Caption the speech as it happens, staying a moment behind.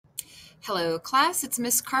Hello, class. It's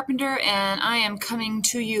Miss Carpenter, and I am coming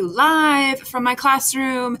to you live from my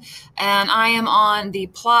classroom. And I am on the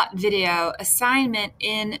plot video assignment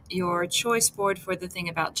in your choice board for the thing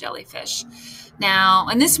about jellyfish. Now,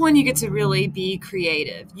 in this one, you get to really be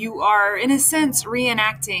creative. You are, in a sense,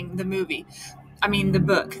 reenacting the movie. The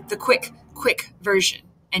book, the quick version,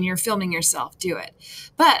 and you're filming yourself do it.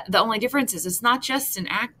 But the only difference is it's not just an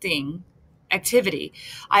acting activity.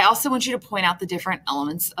 I also want you to point out the different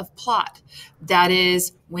elements of plot. That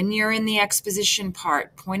is, when you're in the exposition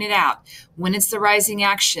part, point it out. When it's the rising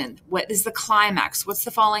action, what is the climax? What's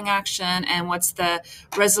the falling action? And what's the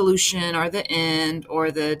resolution or the end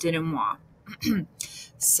or the denouement?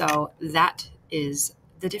 So that is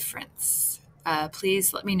the difference.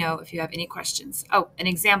 Please let me know if you have any questions. Oh, an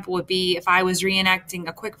example would be if I was reenacting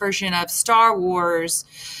a quick version of Star Wars,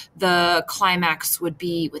 the climax would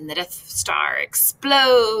be when the Death Star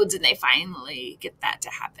explodes and they finally get that to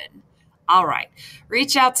happen. All right.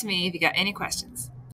 Reach out to me if you got any questions.